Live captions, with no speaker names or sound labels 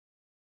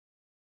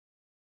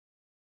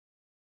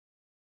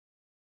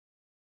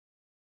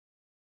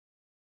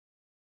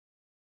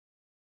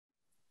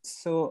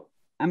So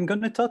I'm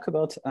going to talk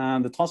about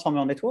the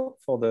transformer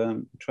network for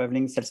the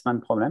traveling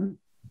salesman problem.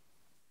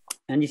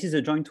 And this is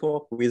a joint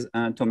work with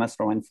Thomas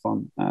Loren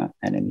from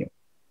NNU.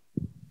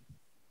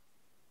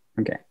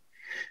 Okay,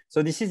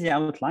 so this is the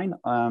outline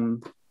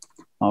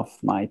of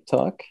my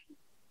talk.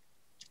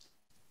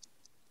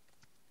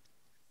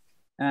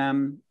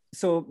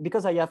 So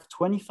because I have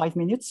 25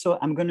 minutes, so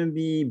I'm going to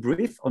be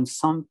brief on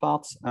some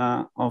parts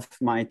of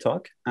my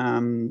talk.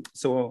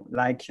 So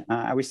like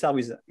I will start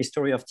with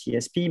history of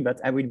TSP, but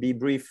I will be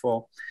brief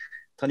for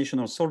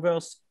traditional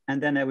solvers.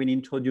 And then I will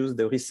introduce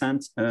the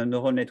recent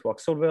neural network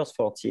solvers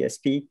for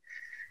TSP.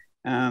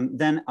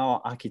 Then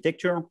our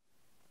architecture.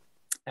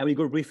 I will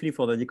go briefly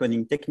for the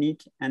decoding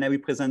technique, and I will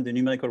present the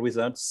numerical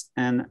results,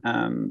 and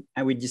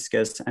I will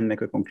discuss and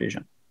make a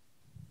conclusion.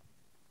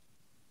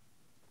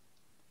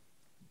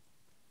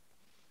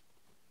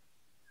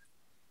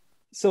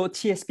 So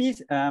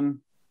TSPs,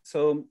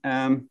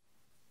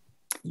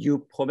 you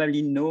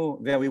probably know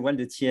very well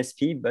the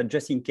TSP, but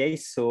just in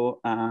case, so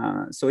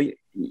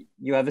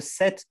you have a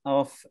set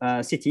of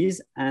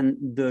cities, and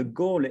the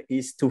goal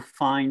is to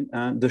find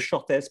the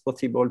shortest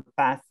possible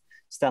path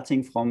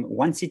starting from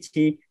one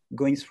city,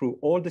 going through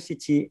all the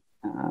city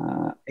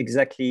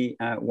exactly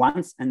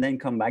once, and then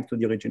come back to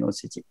the original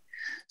city.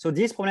 So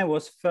this problem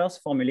was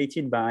first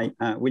formulated by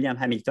William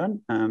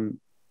Hamilton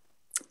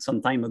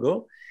some time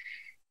ago.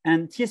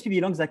 And TSP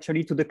belongs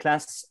actually to the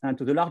class,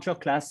 to the larger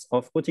class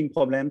of routing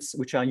problems,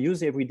 which are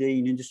used every day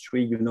in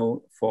industry, you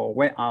know, for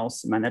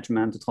warehouse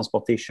management,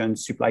 transportation,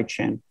 supply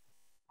chain,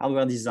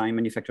 hardware design,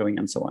 manufacturing,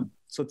 and so on.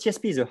 So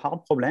TSP is a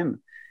hard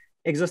problem.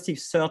 Exhaustive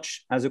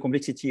search has a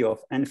complexity of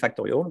n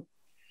factorial,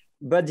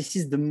 but this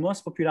is the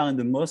most popular and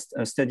the most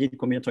studied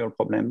combinatorial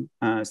problem,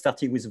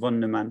 starting with von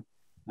Neumann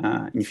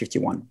in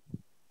 51.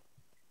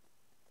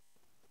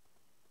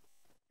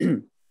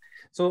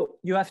 So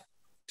you have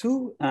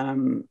two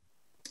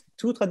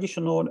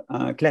traditional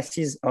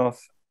classes of,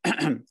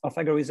 of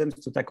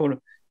algorithms to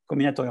tackle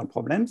combinatorial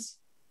problems.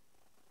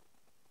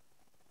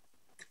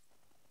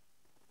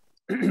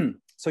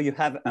 So you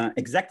have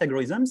exact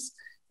algorithms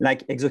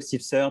like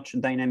exhaustive search,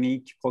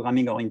 dynamic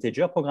programming, or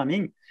integer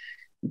programming.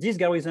 These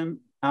algorithms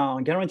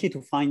are guaranteed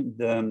to find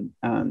the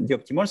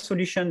optimal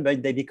solution,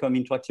 but they become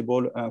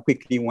intractable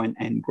quickly when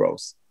n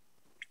grows.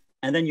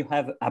 And then you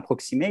have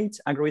approximate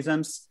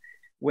algorithms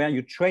where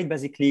you trade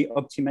basically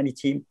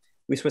optimality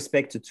with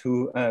respect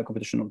to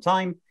computational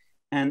time.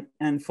 And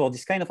for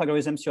this kind of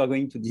algorithms, you are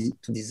going to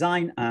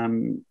design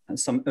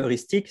some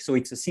heuristic. So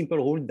it's a simple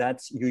rule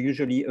that you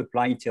usually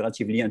apply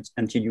iteratively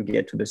until you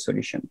get to the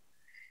solution.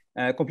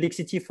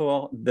 Complexity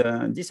for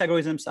these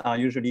algorithms are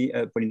usually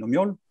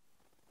polynomial,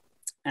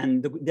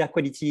 and their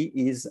quality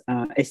is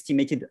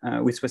estimated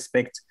with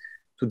respect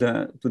to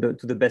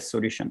the best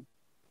solution.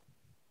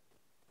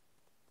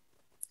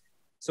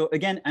 So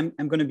again,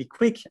 I'm going to be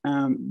quick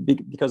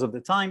because of the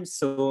time.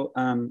 So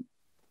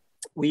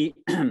we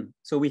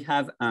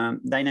have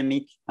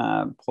dynamic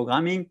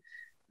programming.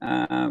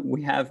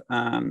 We have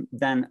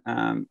then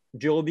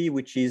Jerobi,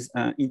 which is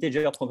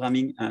integer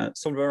programming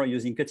solver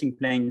using cutting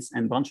planes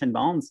and branch and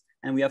bounds.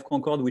 And we have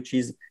Concord, which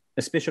is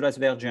a specialized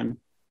version,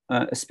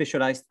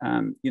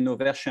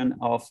 version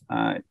of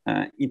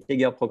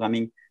integer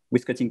programming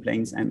with cutting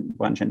planes and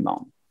branch and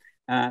bound.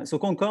 So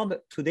Concord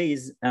today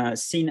is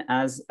seen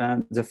as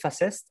the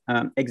fastest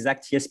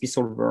exact TSP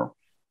solver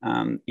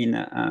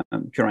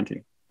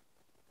currently.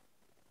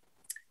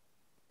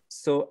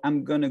 So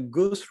I'm going to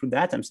go through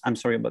that. I'm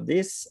sorry about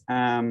this.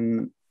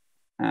 And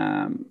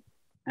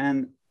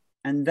then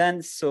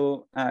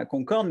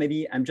Concord,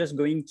 maybe I'm just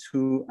going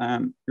to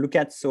look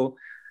at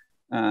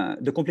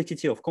the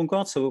complexity of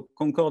Concord. So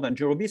Concord and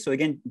Jerobi. So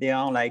again, they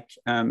are like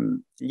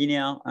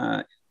linear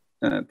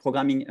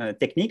programming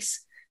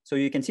techniques. So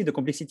you can see the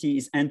complexity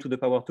is n to the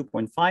power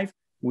 2.5,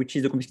 which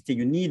is the complexity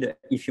you need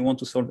if you want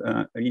to solve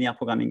a linear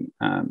programming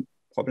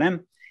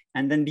problem.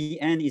 And then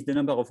Bn is the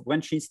number of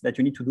branches that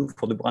you need to do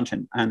for the branch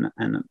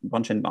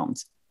and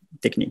bounds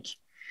technique.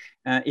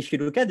 If you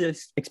look at the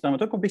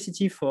experimental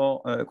complexity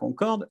for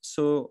Concord,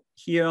 so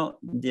here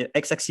the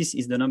x-axis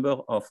is the number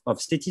of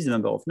cities, the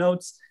number of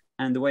nodes,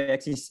 and the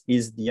y-axis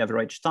is the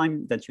average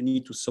time that you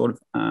need to solve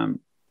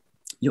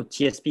your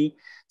TSP.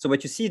 So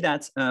what you see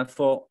that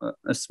for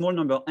a small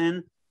number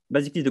n,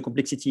 basically the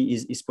complexity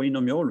is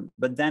polynomial,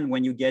 but then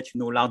when you get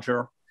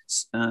larger,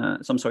 so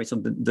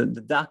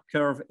the dark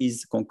curve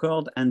is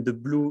Concord and the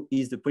blue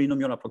is the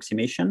polynomial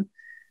approximation.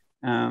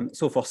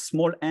 So for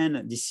small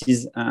n, this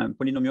is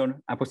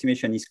polynomial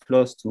approximation is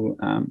close to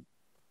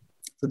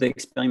the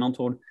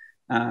experimental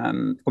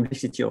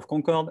complexity of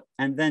Concord.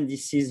 And then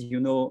this is,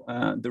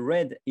 the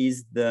red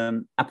is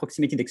the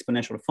approximated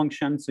exponential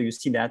function. So you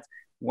see that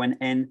when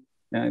n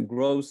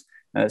grows,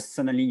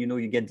 suddenly,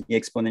 you get the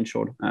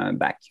exponential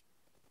back.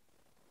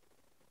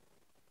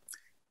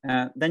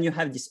 Then you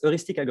have these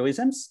heuristic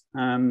algorithms.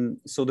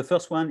 So the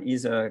first one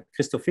is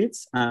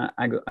Christoffels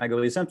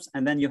algorithms,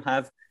 and then you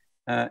have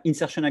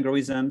insertion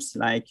algorithms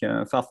like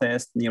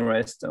farthest,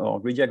 nearest,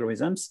 or greedy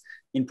algorithms.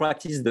 In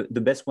practice,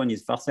 the best one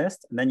is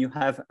farthest. Then you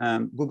have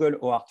Google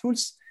OR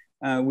tools,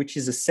 which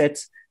is a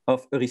set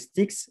of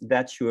heuristics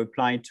that you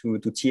apply to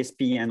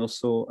TSP and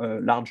also a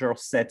larger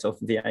set of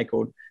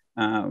vehicle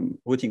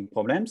routing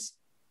problems.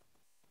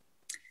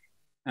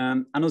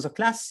 Another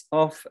class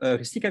of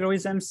heuristic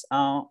algorithms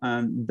are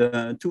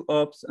the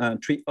 2-opt,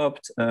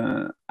 3-opt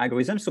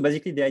algorithms. So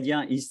basically the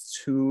idea is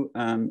to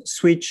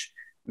switch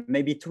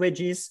maybe 2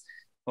 edges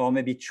or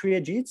maybe 3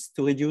 edges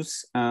to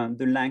reduce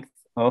the length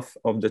of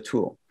the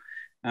tour.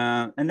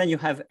 And then you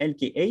have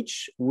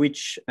LKH,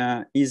 which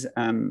is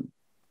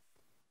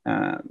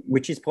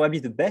probably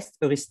the best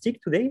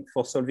heuristic today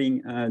for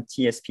solving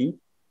TSP.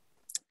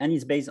 And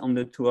it's based on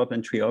the 2-opt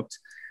and 3-opt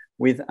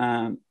with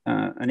an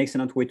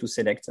excellent way to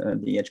select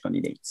the edge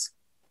candidates.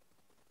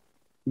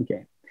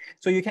 Okay,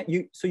 so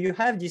you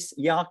have this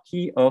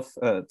hierarchy of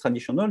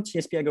traditional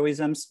TSP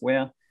algorithms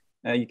where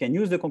you can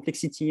use the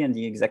complexity and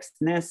the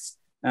exactness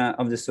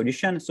of the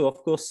solution. So of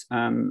course,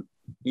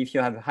 if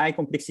you have high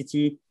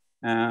complexity,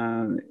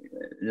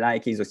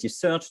 like exhaustive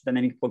search,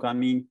 dynamic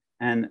programming,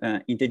 and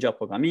integer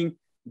programming,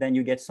 then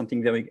you get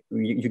something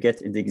you get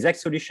the exact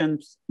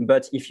solutions.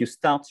 But if you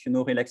start,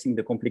 relaxing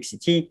the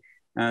complexity,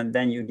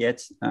 then you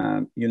get,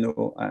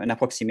 an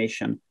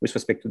approximation with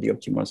respect to the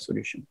optimal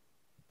solution.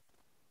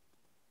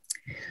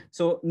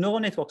 So neural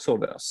network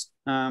solvers.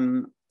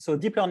 So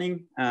deep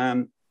learning,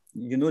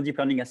 deep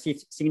learning has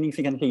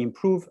significantly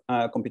improved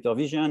computer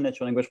vision,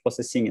 natural language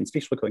processing, and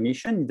speech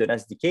recognition in the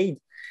last decade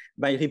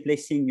by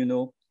replacing,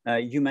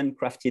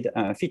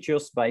 human-crafted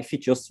features by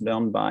features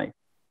learned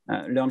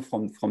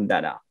from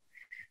data.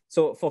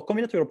 So for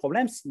combinatorial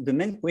problems, the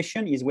main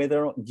question is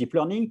whether deep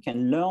learning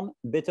can learn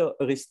better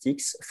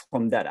heuristics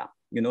from data.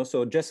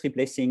 So just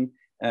replacing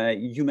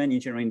human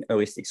engineering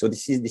heuristics. So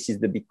this is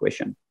the big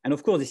question. And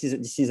of course,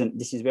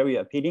 this is very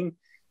appealing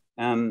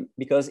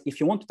because if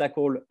you want to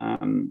tackle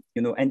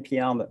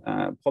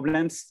NPR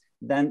problems,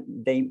 then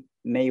they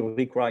may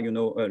require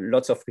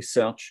lots of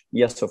research,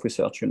 years of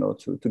research,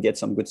 to get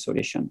some good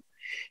solution.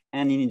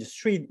 And in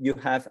industry, you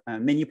have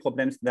many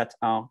problems that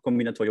are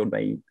combinatorial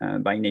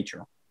by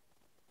nature.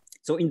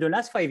 So in the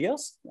last 5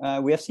 years,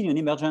 we have seen an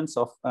emergence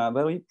of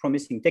very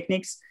promising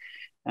techniques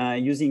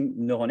using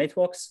neural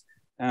networks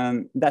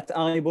that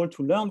are able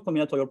to learn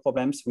combinatorial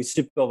problems with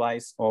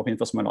supervised or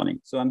reinforcement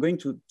learning. So I'm going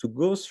to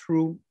go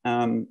through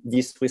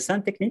these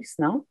recent techniques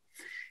now.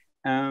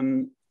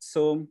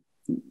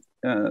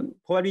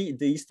 Probably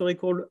the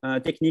historical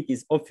technique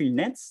is Hopfield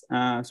nets.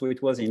 So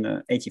it was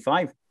in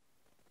 85,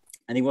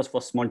 and it was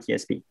for small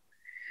TSP.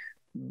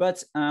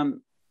 But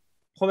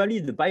probably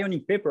the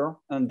pioneering paper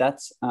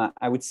that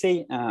I would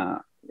say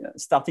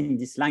starting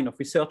this line of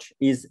research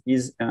is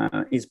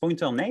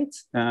Pointer Net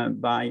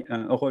by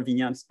Oral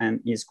Vinyals and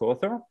his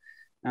co-author.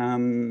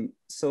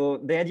 So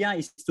the idea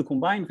is to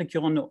combine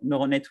recurrent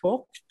neural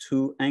network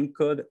to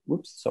encode,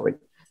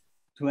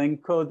 to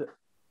encode,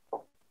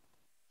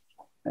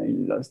 I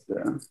lost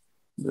the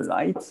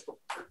light.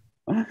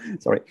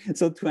 Sorry.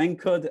 So to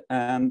encode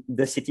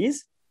the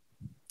cities.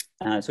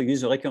 So you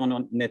use a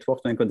recurrent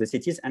network to encode the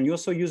cities, and you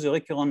also use a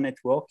recurrent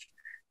network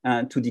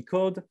to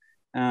decode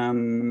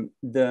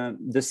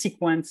the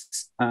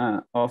sequence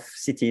of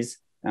cities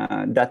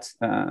that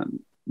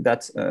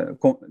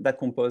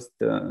compose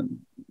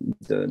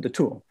the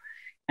tour.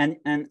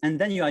 And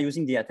then you are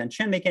using the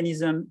attention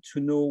mechanism to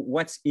know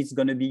what is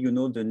going to be,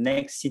 the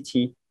next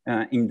city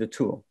in the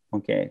tour.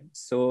 Okay,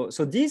 so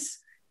this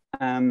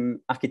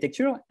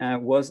architecture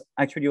was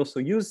actually also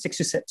used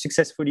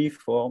successfully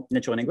for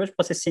natural language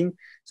processing.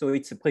 So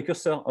it's a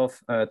precursor of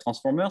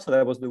transformer. So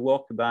that was the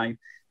work by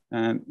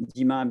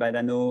Dima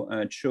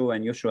Badano, Cho,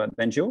 and Yoshua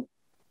Banjo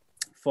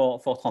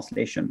for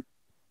translation.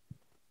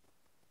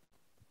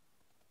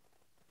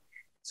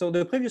 So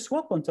the previous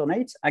work on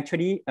Ternate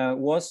actually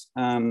was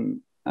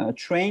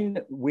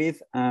trained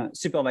with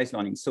supervised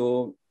learning.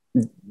 So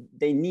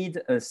they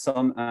need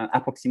some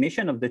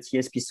approximation of the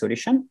TSP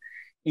solution.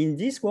 In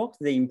this work,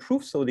 they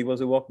improved. So there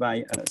was a work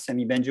by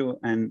Sami Banjo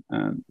and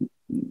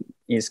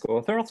his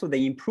co-author. So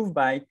they improved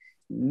by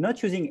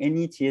not using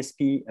any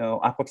TSP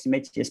or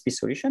approximate TSP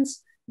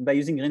solutions, by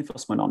using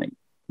reinforcement learning.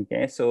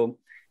 Okay, so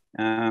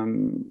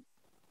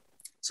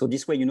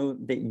this way,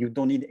 you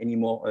don't need any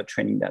more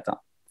training data.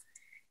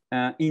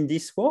 In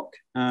this work,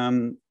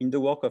 in the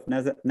work of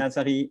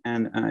Nazari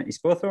and his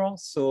co-author,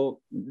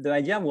 so the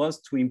idea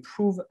was to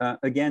improve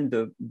again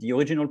the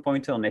original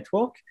pointer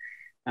network.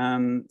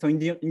 So in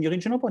the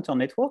original pointer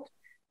network,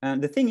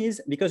 the thing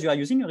is, because you are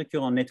using a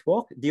recurrent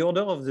network, the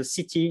order of the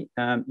city,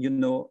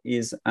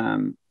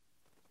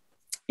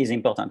 is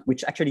important,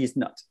 which actually is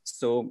not.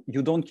 So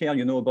you don't care,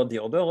 about the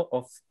order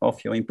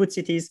of your input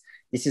cities.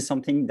 This is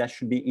something that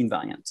should be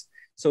invariant.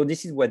 So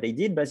this is what they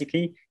did.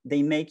 Basically,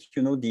 they make,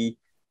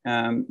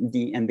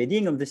 the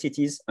embedding of the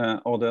cities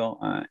order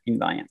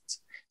invariant.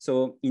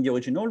 So in the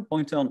original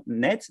pointer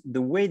net,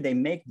 the way they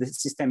make the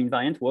system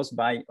invariant was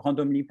by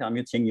randomly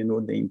permuting,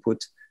 the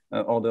input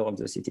order of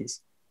the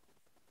cities.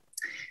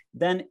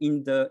 Then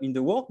in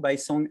the work by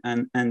Song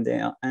and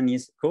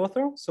his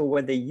co-author, so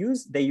what they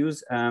use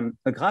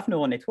a graph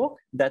neural network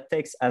that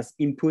takes as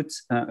input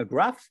a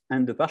graph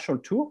and the partial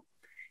tour.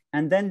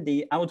 and then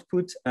they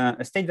output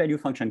a state value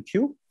function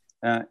Q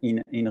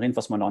in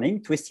reinforcement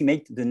learning to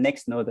estimate the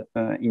next node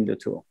in the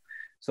tour.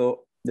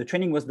 So the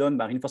training was done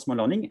by reinforcement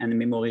learning and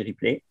memory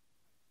replay.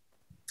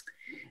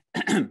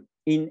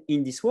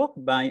 In this work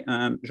by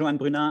Johan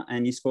Bruna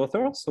and his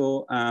co-author,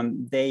 so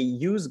they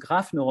use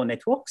graph neural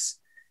networks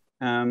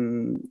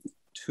and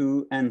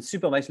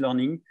supervised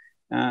learning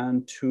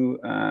to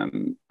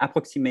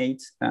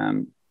approximate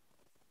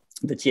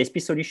the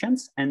TSP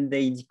solutions, and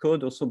they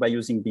decode also by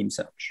using beam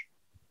search.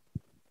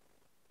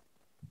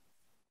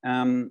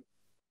 In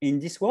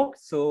this work,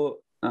 so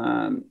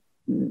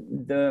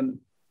the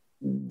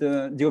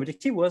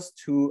objective was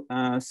to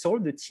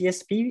solve the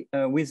TSP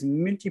with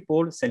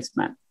multiple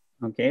salesmen.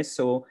 Okay,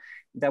 so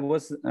that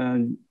was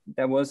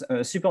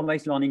a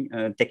supervised learning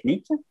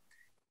technique,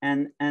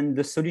 and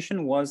the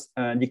solution was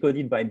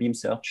decoded by beam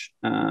search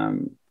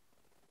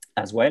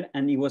as well,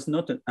 and it was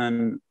not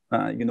an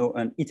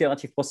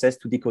iterative process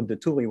to decode the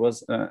tour. It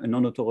was a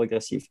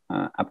non-autoregressive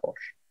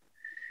approach.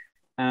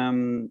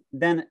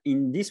 Then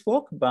in this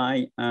work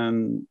by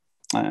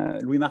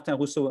Louis-Martin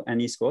Rousseau and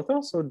his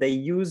co-author, so they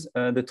use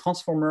the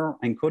transformer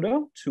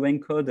encoder to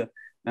encode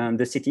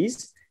the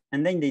cities,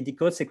 and then they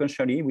decode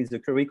sequentially with the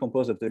query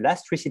composed of the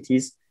last 3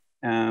 cities,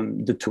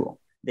 the tour.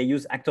 They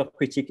use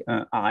actor-critic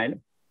RL,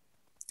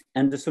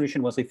 and the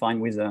solution was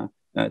refined with a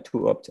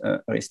 2-opt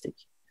heuristic.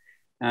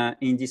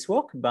 In this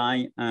work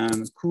by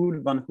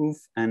Kuhl, Van Hoof,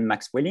 and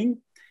Max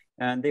Welling,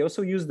 they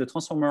also use the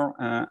transformer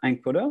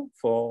encoder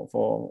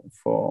for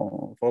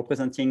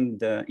representing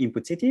the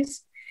input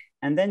cities,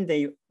 and then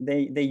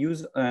they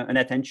use an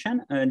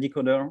attention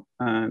decoder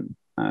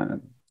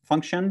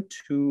function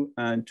to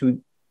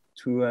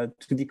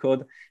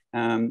decode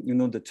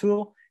the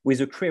tour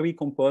with a query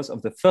composed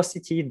of the first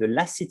city, the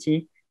last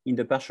city in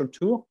the partial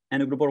tour,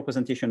 and a global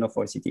representation of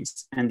all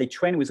cities. And they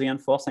train with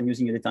reinforced and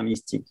using a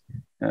deterministic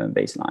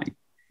baseline.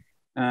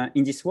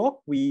 In this work,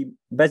 we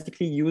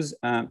basically use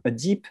a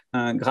deep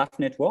graph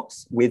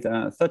networks with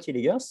 30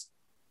 layers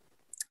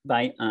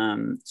by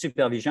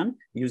supervision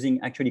using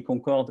actually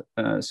Concord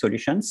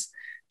solutions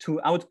to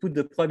output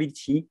the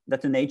probability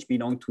that an H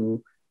belongs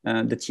to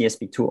the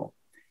TSP tour.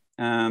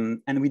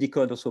 And we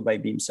decode also by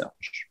beam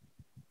search.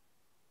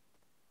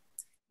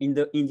 In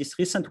this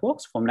recent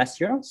works from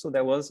last year, so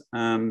there was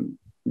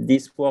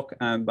this work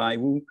by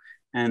Wu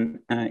and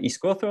his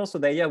co-author. So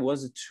the idea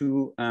was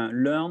to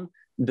learn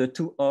the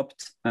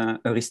 2-opt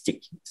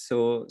heuristic.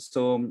 So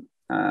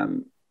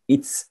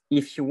it's,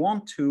 if you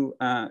want to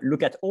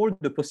look at all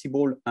the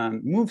possible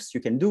moves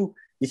you can do,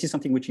 this is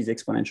something which is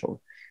exponential.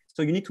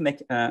 So you need to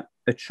make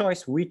a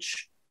choice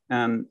which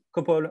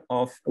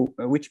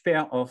which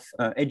pair of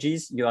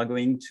edges you are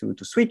going to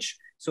switch,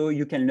 so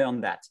you can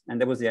learn that. And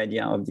that was the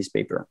idea of this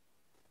paper.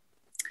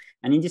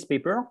 And in this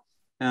paper,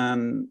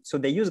 so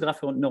they use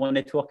graph neural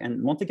network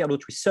and Monte Carlo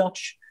tree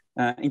search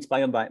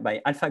inspired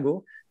by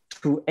AlphaGo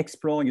to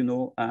explore,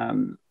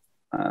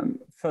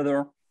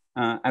 further,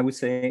 I would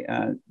say,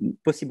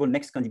 possible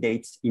next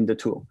candidates in the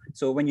tour.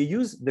 So when you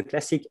use the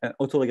classic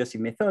autoregressive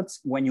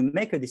methods, when you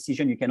make a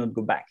decision, you cannot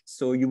go back.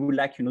 So you would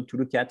like, to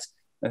look at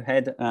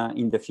ahead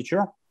in the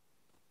future.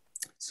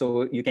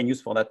 So you can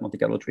use for that Monte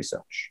Carlo tree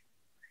search.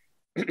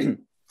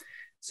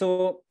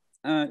 So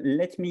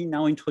let me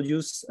now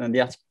introduce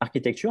the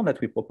architecture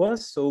that we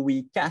propose. So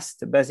we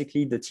cast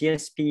basically the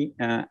TSP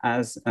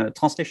as a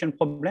translation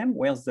problem,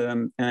 where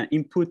the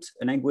input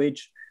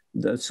language,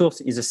 the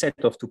source is a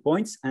set of 2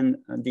 points, and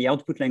the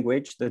output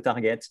language, the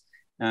target,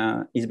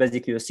 is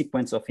basically a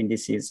sequence of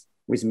indices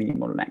with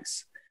minimal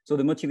lengths. So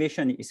the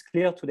motivation is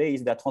clear today,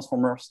 is that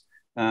transformers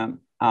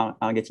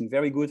are getting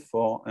very good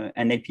for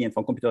NLP and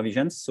for computer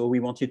vision. So we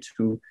wanted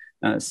to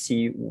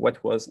see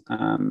what was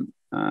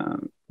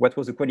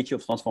the quality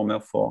of transformer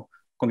for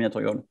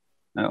combinatorial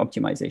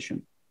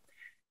optimization.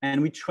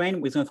 And we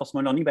train with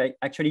reinforcement learning by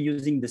actually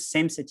using the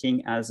same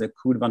setting as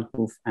Kuhl, Van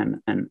Hoof,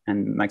 and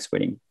Max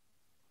Welling.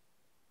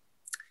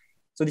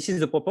 So this is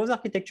the proposed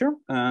architecture.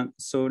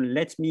 So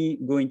let me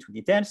go into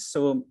details.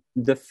 So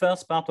the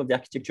first part of the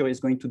architecture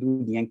is going to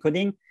do the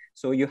encoding.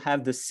 So you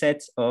have the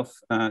set of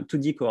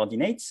 2D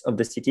coordinates of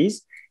the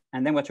cities.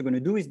 And then what you're going to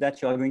do is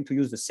that you are going to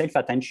use the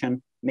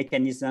self-attention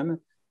mechanism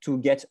to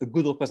get a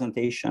good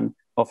representation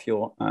of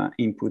your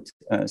input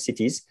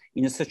cities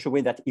in such a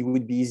way that it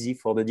would be easy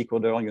for the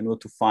decoder,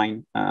 to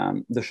find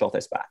the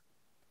shortest path.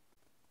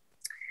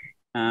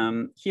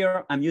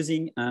 Here I'm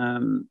using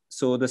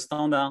so the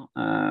standard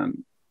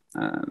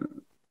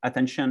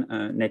attention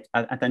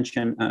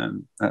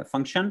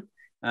function.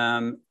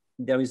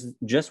 There is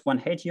just one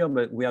head here,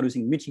 but we are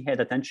using multi-head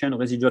attention,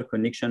 residual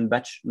connection,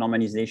 batch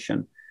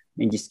normalization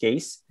in this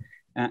case.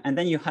 And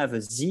then you have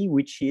a Z,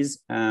 which is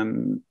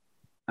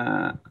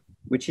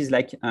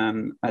like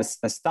a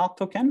start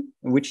token,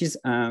 which is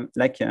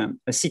like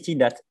a city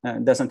that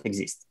doesn't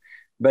exist.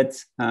 But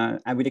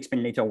I will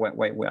explain later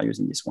why we are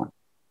using this one.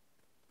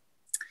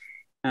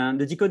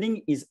 The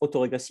decoding is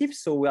autoregressive,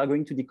 so we are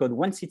going to decode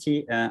one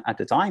city at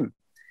a time.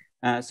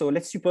 So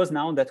let's suppose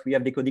now that we are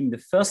decoding the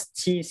first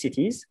T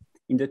cities.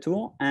 in the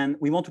tour, and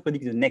we want to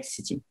predict the next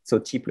city, so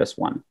t plus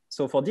 1.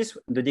 So for this,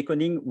 the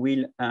decoding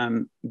will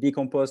be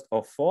composed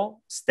of 4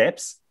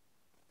 steps.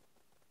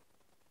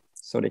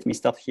 So let me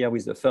start here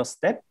with the first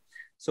step.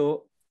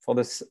 So for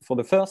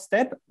the first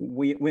step,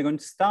 we're going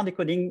to start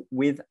decoding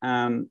with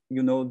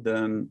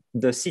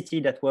the city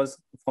that was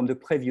from the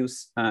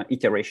previous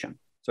iteration.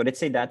 So let's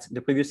say that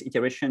the previous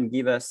iteration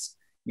give us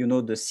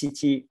the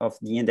city of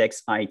the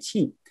index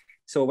IT.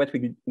 So what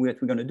we're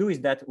going to do is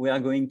that we are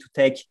going to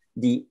take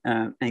the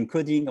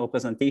encoding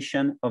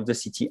representation of the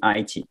city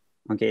IT.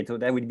 Okay, so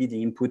that will be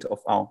the input of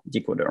our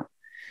decoder.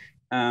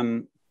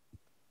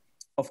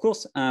 Of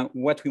course,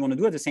 what we want to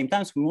do at the same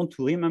time is we want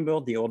to remember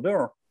the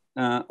order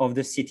of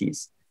the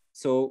cities.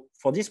 So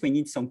for this, we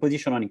need some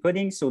positional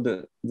encoding. So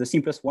the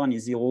simplest one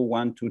is 0,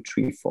 1, 2,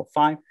 3, 4,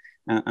 5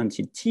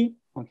 until t,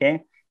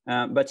 okay?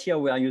 But here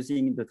we are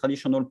using the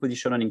traditional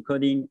positional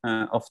encoding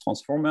of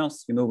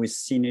transformers, with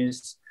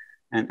sinus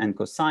and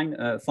cosine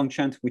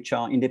functions, which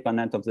are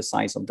independent of the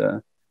size of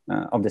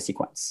the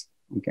sequence,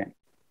 okay?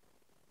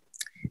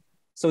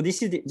 So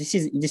this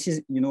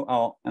is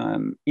our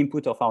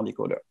input of our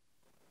decoder.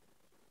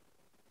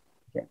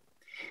 Okay.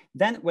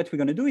 Then what we're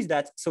going to do is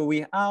that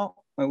we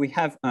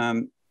have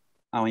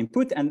our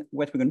input, and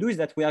what we're going to do is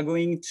that we are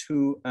going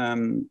to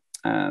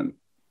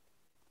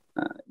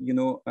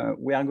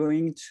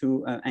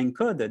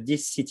encode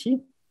this city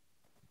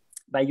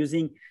by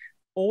using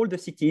all the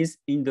cities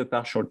in the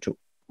partial tour.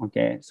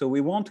 Okay, so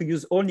we want to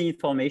use all the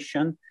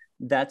information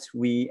that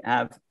we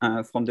have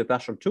from the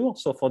partial tour.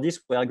 So for this,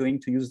 we are going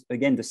to use,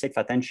 again, the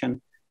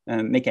self-attention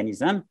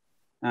mechanism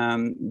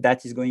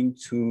that is going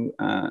to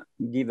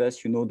give us,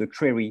 the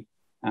query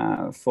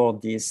for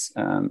this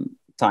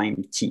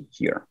time t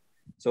here.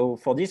 So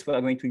for this, we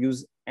are going to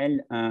use L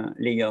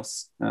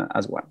layers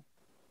as well.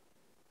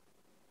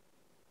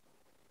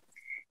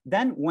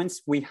 Then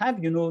once we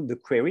have, the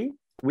query,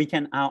 we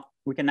can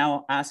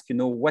now ask,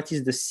 what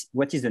is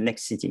the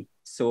next city?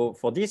 So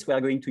for this, we are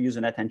going to use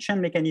an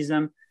attention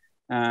mechanism,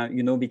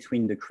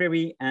 between the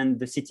query and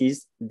the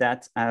cities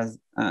that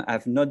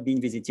have not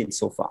been visited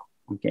so far.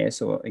 Okay,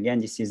 so again,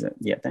 this is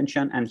the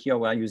attention, and here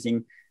we are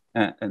using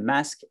a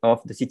mask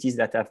of the cities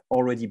that have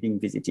already been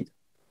visited.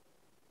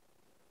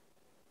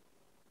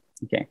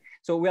 Okay,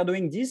 so we are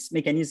doing this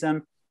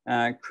mechanism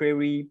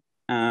query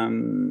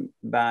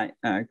by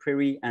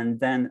query and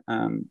then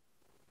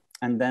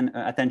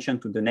attention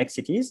to the next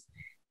cities.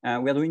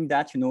 We are doing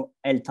that,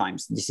 L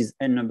times. This is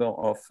N number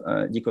of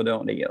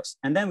decoder layers.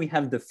 And then we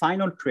have the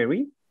final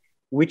query,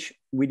 which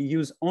will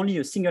use only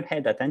a single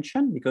head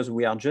attention because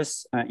we are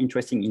just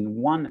interested in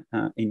one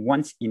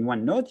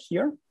node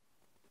here.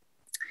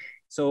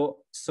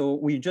 So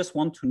we just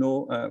want to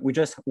know, we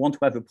just want to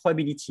have a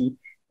probability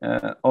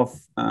of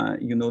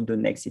the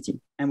next city,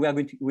 and we are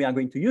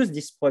going to use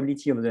this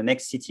probability of the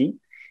next city,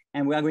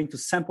 and we are going to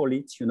sample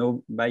it,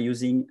 by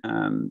using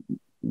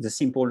the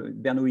simple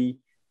Bernoulli,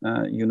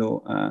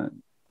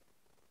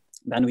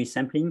 Bernoulli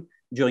sampling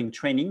during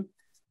training,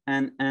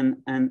 and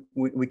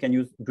we can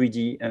use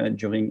greedy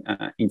during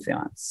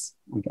inference.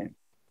 Okay.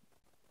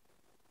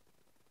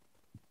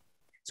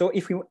 So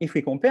if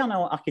we compare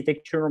now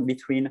architecture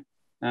between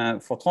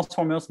for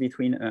transformers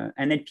between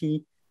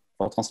NLP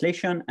for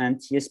translation and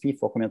TSP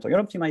for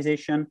combinatorial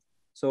optimization.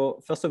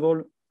 So first of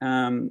all,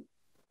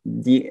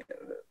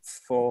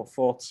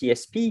 for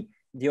TSP,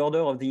 the order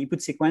of the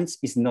input sequence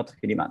is not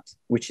relevant,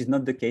 which is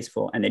not the case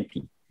for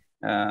NLP.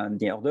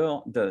 The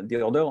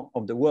order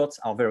of the words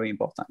are very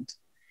important.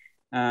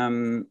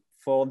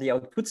 For the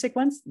output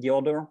sequence, the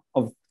order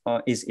of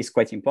is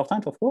quite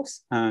important, of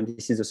course.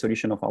 This is the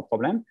solution of our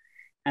problem.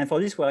 And for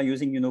this, we are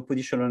using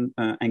positional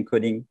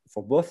encoding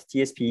for both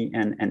TSP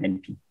and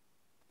NLP.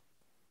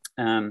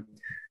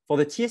 For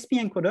the TSP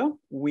encoder,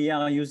 we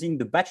are using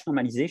the batch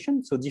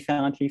normalization, so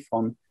differently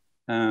from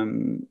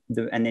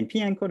the NLP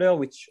encoder,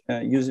 which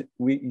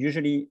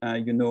usually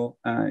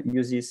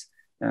uses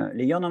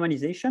layer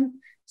normalization.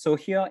 So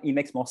here it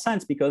makes more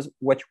sense because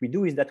what we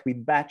do is that we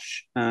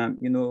batch,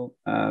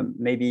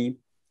 maybe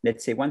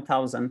let's say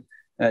 1,000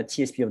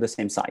 TSP of the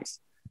same size.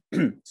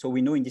 So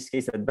we know in this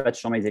case that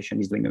batch normalization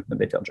is doing a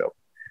better job.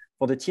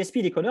 For the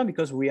TSP decoder,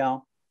 because we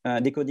are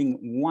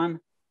decoding one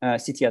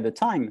city at a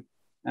time,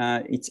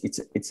 it's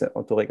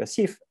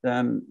autoregressive.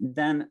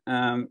 Then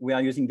we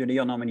are using the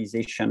layer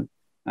normalization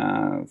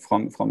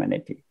from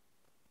NLP.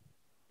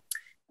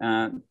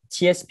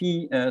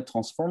 TSP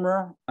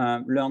transformer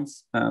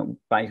learns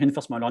by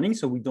reinforcement learning,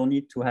 so we don't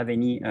need to have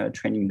any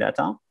training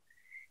data.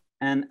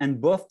 And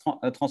both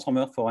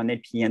transformers for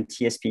NLP and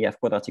TSP have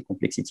quadratic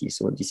complexity.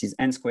 So this is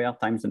n squared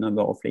times the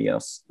number of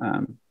layers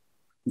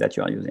that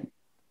you are using.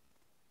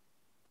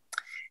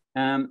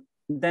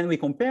 Then we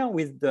compare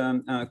with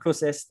the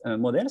closest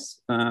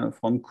models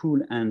from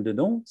Cool and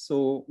Dedon.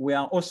 So we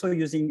are also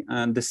using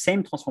the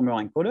same transformer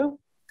encoder,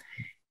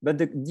 but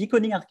the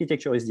decoding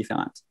architecture is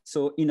different.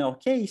 So in our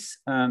case,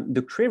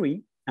 the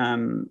query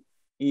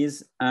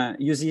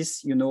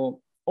uses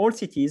all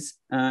cities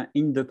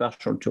in the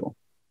partial tour,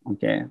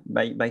 okay,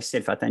 by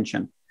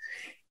self-attention.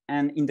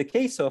 And in the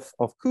case of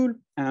Cool,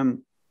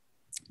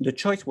 the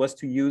choice was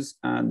to use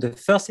the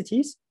first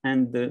cities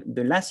and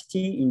the last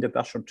city in the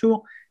partial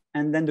tour,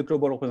 and then the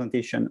global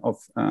representation of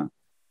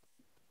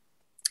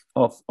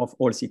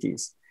all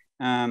cities.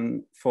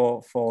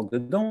 For the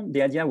DON,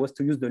 the idea was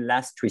to use the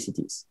last 3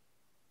 cities.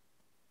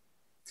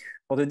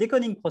 For the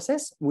decoding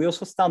process, we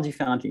also start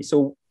differently.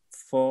 So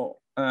for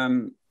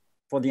the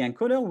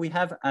encoder, we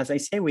have, as I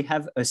say, we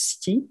have a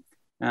city,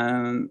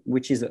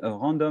 which is a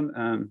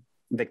random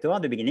vector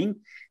at the beginning,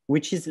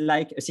 which is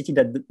like a city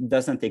that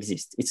doesn't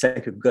exist. It's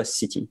like a ghost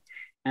city.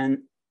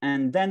 And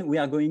then we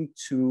are going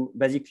to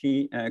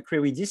basically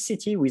query this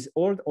city with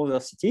all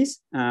other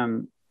cities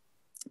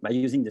by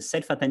using the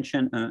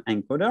self-attention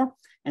encoder.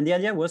 And the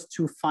idea was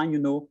to find,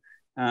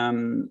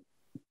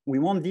 we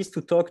want this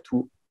to talk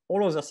to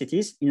all other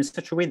cities in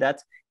such a way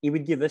that it will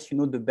give us,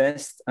 the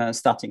best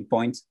starting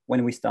point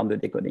when we start the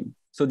decoding.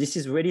 So this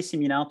is really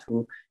similar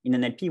to in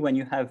NLP when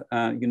you have,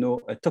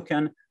 a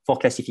token for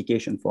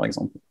classification, for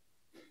example.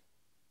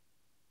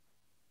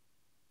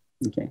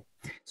 Okay.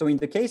 So in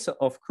the case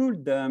of COOL,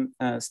 the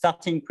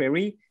starting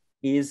query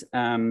is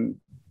some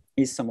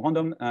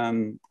random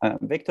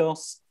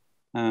vectors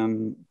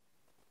and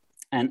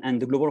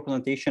the global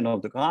representation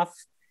of the graph.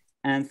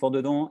 And for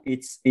the DON,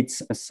 it's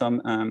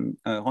some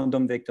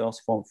random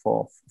vectors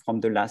from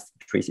the last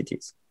 3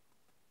 cities.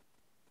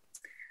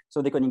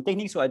 So decoding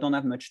techniques, so I don't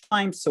have much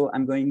time, so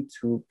I'm going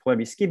to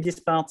probably skip this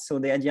part. So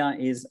the idea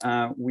is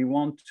we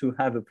want to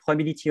have a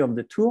probability of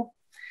the tour.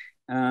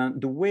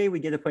 The way we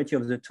get the probability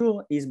of the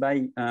tour is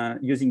by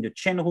using the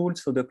chain rule.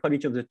 So the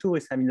probability of the tour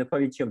is having the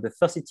probability of the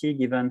first city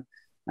given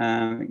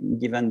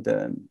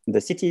the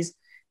cities,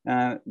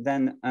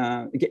 then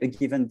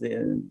given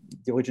the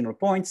original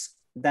points,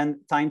 then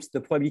times the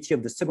probability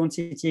of the second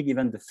city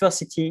given the first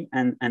city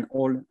and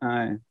all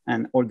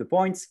the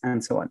points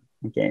and so on.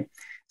 Okay,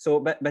 so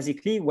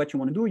basically what you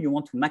want to do, you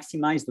want to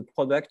maximize the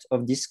product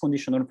of this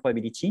conditional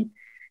probability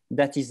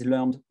that is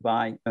learned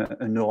by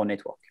a neural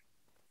network.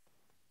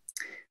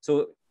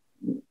 So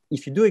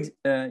if you do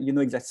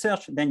exact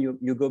search, then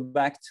you go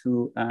back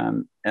to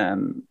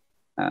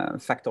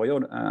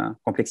factorial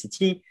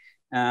complexity.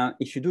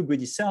 If you do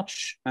greedy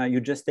search,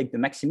 you just take the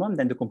maximum,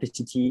 then the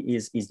complexity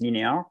is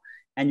linear.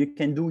 And you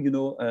can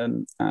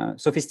do,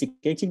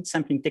 sophisticated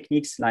sampling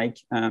techniques like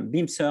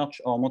beam search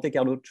or Monte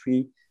Carlo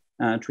tree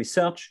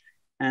search,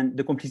 and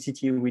the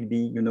complexity will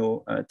be,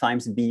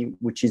 times B,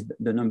 which is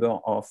the number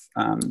of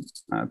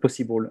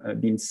possible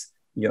beams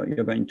you're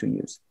going to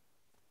use.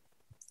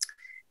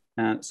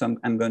 So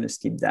I'm going to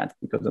skip that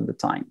because of the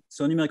time.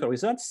 So numerical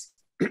results.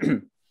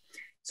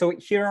 So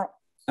here,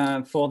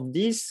 for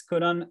this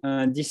column,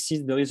 this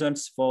is the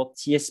results for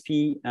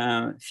TSP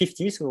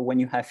 50. So when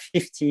you have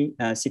 50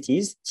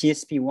 cities,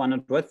 TSP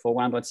 100 for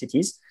 100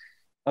 cities.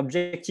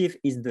 Objective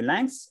is the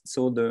length,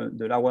 so the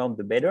lower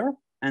the better.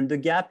 And the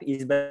gap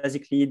is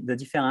basically the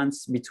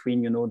difference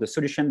between the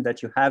solution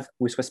that you have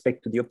with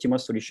respect to the optimal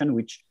solution,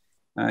 which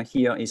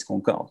here is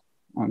Concord.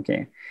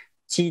 Okay.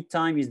 T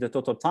time is the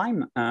total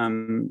time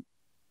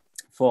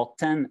for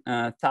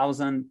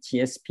 10,000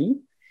 TSP.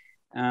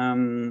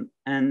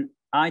 And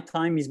I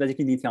time is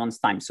basically the difference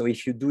time. So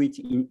if you do it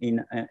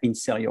in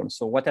serial,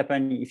 so what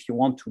happens if you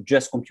want to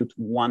just compute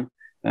one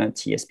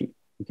TSP?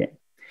 Okay.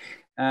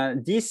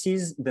 This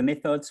is the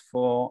methods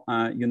for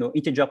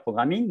integer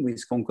programming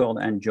with Concord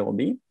and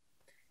Joby.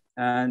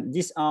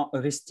 These are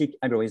heuristic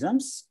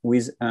algorithms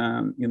with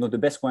the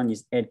best one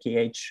is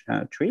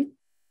LKH tree.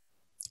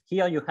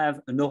 Here you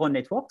have neural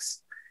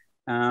networks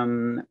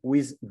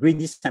with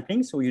greedy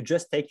sampling. So you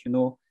just take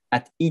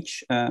at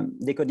each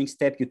decoding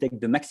step, you take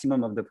the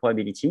maximum of the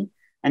probability.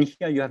 And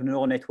here you have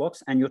neural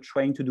networks, and you're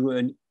trying to do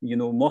a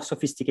more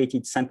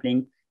sophisticated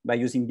sampling by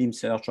using beam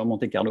search or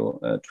Monte Carlo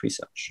tree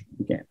search.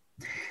 Okay,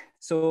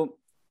 so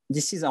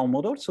this is our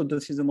model. So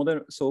this is the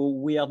model. So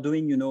we are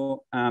doing,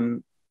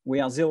 we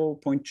are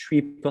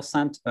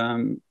 0.3%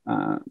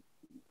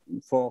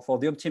 for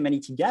the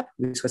optimality gap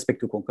with respect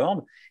to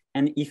Concord.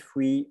 And if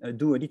we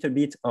do a little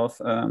bit of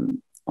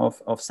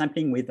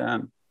sampling with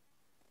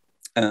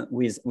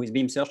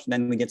beam search,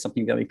 then we get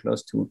something very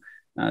close to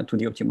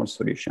the optimal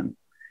solution.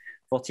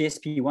 For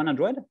TSP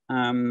 100,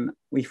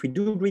 if we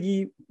do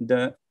greedy,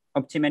 the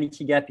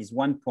optimality gap is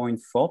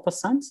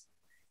 1.4%.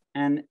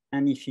 And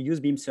if you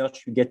use beam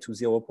search, you get to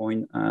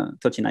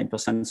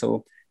 0.39%.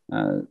 So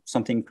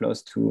something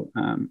close to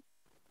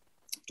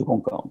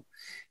Concord.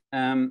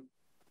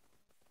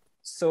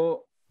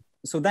 So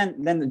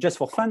then just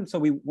for fun, so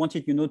we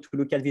wanted, to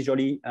look at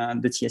visually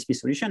the TSP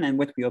solution. And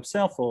what we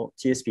observe for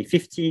TSP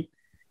 50,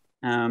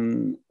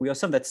 we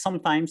observe that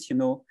sometimes,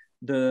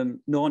 the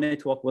neural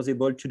network was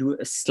able to do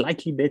a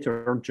slightly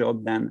better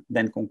job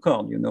than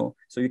Concord,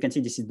 So you can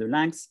see this is the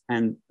length,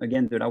 and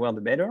again, the lower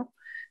the better.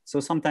 So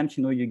sometimes,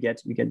 you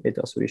get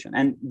better solution.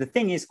 And the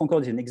thing is,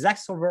 Concord is an exact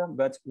solver,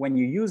 but when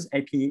you use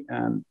LP,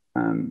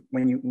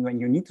 when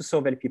you need to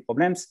solve LP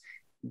problems,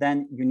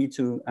 then you need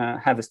to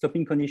have a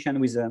stopping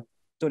condition with a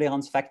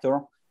tolerance factor,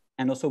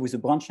 and also with a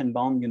branch and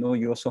bound,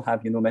 you also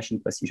have, machine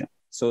precision.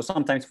 So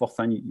sometimes for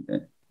fun,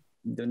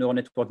 the neural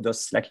network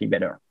does slightly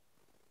better.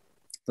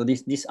 So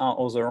these are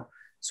other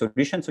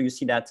solution. So you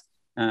see that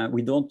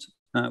we don't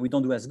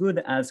do as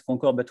good as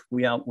Concord, but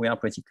we are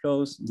pretty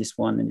close. This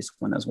one and this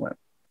one as well.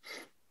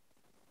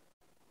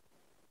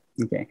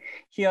 Okay,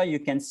 here you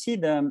can see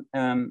the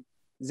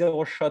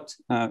zero-shot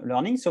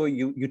learning. So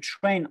you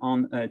train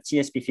on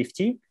TSP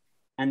 50,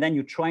 and then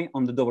you train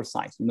on the double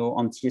size,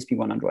 on TSP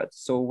 100.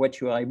 So what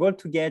you are able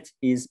to get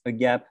is a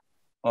gap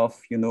of,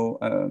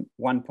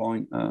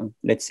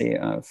 let's say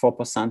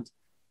 4%,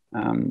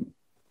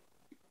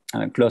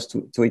 close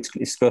to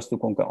it's close to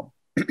Concord.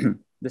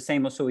 The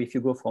same also if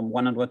you go from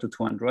 100 to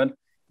 200,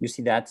 you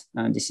see that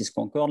this is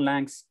Concord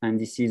length, and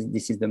this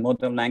is the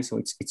model length, so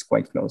it's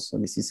quite close. So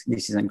this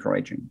is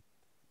encouraging.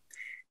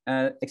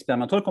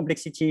 Experimental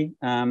complexity.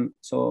 Of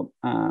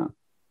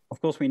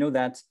course, we know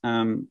that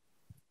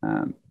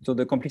so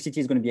the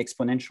complexity is going to be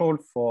exponential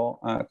for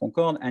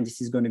Concord, and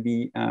this is going to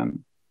be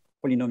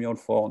polynomial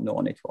for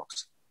neural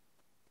networks.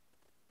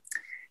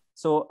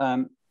 So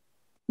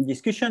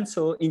discussion.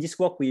 So in this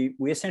work, we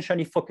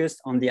essentially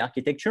focused on the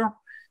architecture.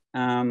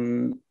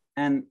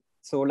 And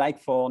so like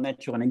for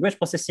natural language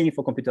processing,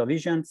 for computer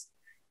visions,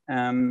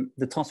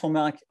 the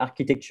transformer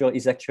architecture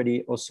is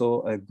actually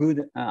also a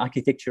good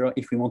architecture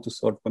if we want to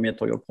solve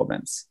combinatorial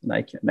problems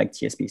like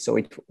TSP. So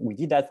we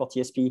did that for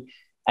TSP.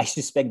 I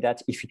suspect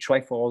that if you try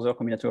for other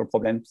combinatorial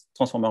problems,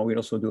 transformer will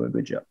also do a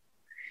good job.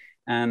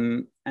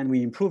 And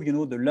we improve,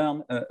 the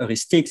learn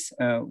heuristics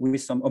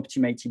with some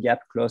optimality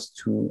gap close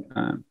to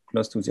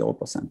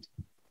 0%.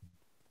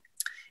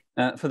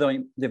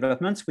 Further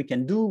developments we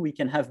can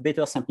have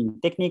better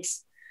sampling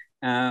techniques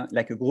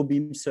like a group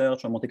beam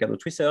search or Monte Carlo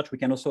tree search. We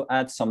can also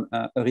add some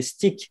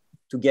heuristic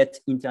to get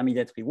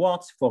intermediate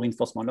rewards for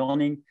reinforcement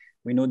learning.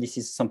 We know this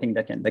is something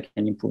that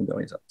can improve the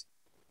result.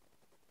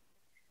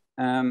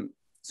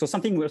 So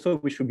something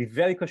we should be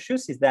very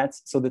cautious is that,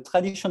 so the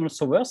traditional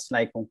solvers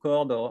like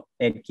Concord or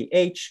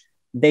LKH,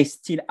 they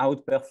still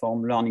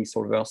outperform learning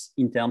solvers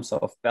in terms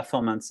of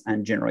performance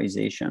and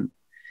generalization.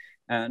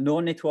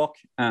 Neural network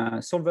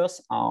solvers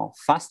are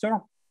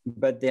faster,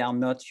 but they are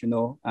not,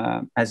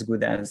 as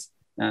good as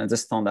the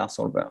standard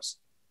solvers.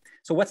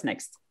 So what's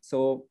next?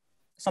 So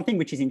something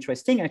which is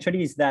interesting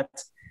actually is that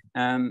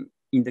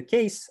in the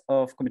case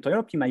of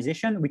combinatorial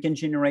optimization, we can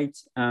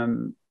generate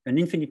an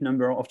infinite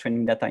number of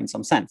training data in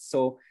some sense.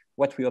 So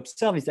what we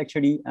observe is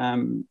actually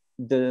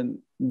the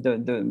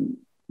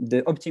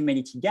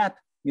optimality gap,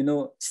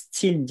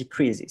 still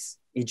decreases.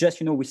 It's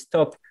just, we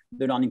stop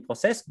the learning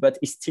process, but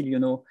it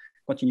still,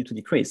 continue to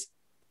decrease.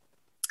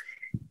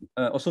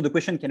 Also, the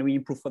question, can we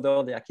improve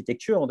further the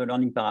architecture or the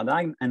learning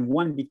paradigm? And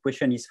one big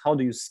question is, how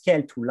do you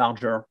scale to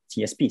larger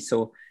TSP?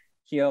 So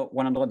here,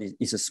 100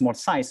 is a small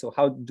size. So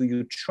how do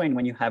you train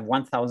when you have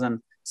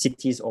 1,000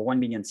 cities or 1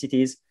 million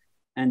cities?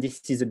 And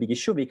this is a big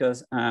issue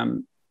because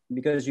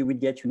you will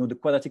get, the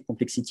quadratic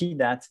complexity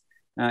that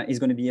is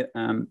going to be,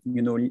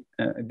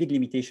 a big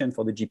limitation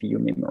for the GPU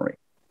memory.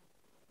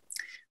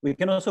 We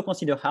can also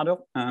consider harder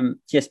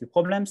TSP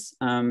problems.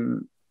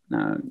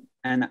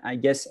 And I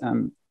guess,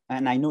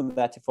 and I know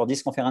that for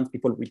this conference,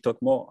 people will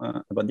talk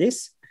more about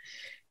this.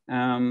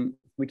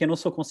 We can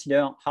also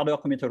consider harder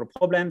combinatorial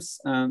problems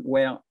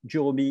where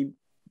Jurobi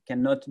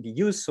cannot be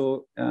used.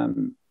 So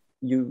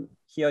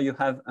here you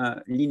have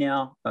a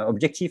linear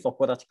objective or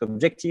quadratic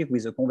objective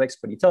with a convex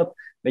polytope,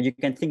 but you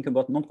can think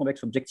about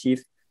non-convex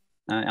objective,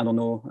 I don't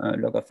know,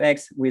 log of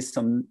x with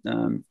some,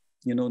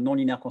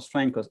 non-linear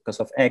constraint cos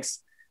of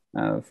x,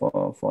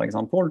 for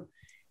example.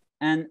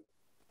 And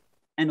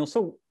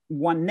also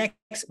what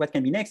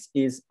can be next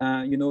is,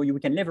 you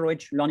can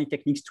leverage learning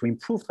techniques to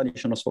improve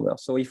traditional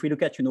solvers. So if we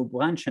look at,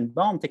 branch and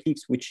bound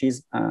techniques, which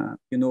is, a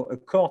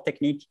core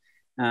technique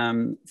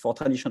for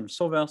traditional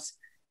solvers,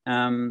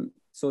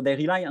 so they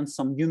rely on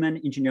some human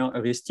engineer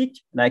heuristic,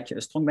 like a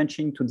strong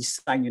branching to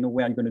decide,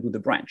 where you're going to do the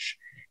branch.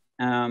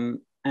 And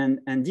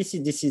this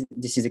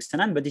is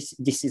excellent, but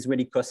this is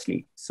really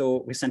costly.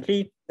 So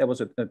recently there was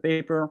a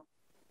paper.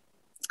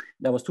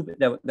 There was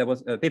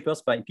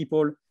papers by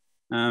people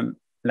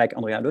like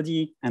Andrea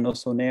Lodi and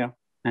also Nair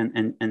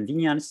and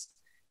Vinyals.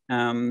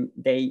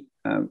 They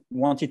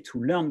wanted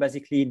to learn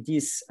basically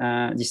this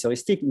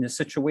heuristic in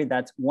such a way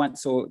that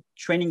so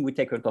training would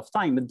take a lot of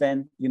time, but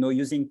then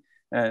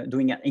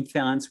doing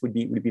inference would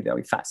be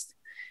very fast.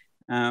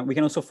 We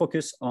can also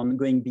focus on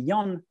going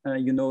beyond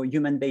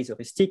human-based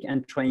heuristic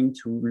and trying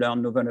to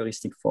learn novel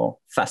heuristic for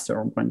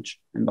faster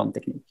branch and bound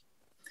technique.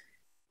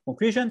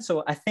 Conclusion.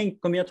 So I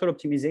think combinatorial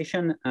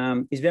optimization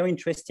is very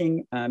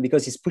interesting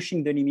because it's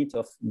pushing the limit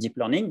of deep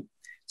learning.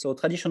 So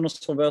traditional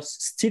solvers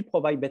still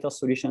provide better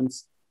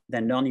solutions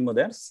than learning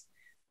models.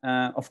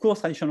 Of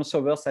course, traditional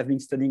solvers have been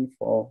studying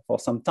for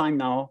some time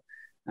now,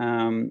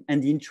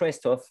 and the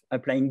interest of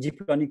applying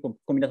deep learning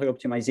combinatorial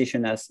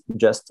optimization has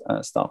just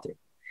started.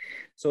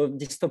 So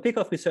this topic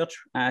of research,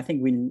 I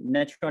think, will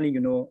naturally,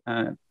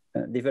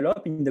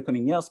 develop in the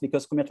coming years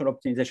because combinatorial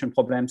optimization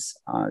problems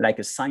like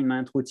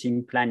assignment,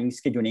 routing, planning,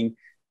 scheduling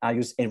are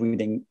used every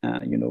day,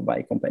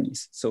 by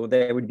companies. So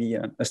there would be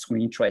a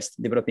strong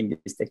interest developing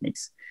these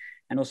techniques.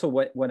 And also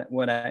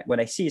what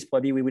I see is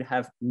probably we will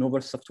have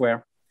novel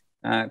software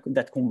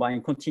that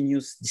combine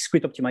continuous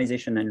discrete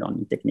optimization and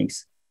learning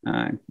techniques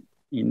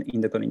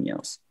in the coming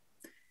years.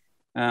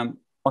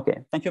 Okay,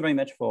 thank you very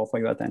much for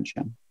your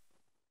attention.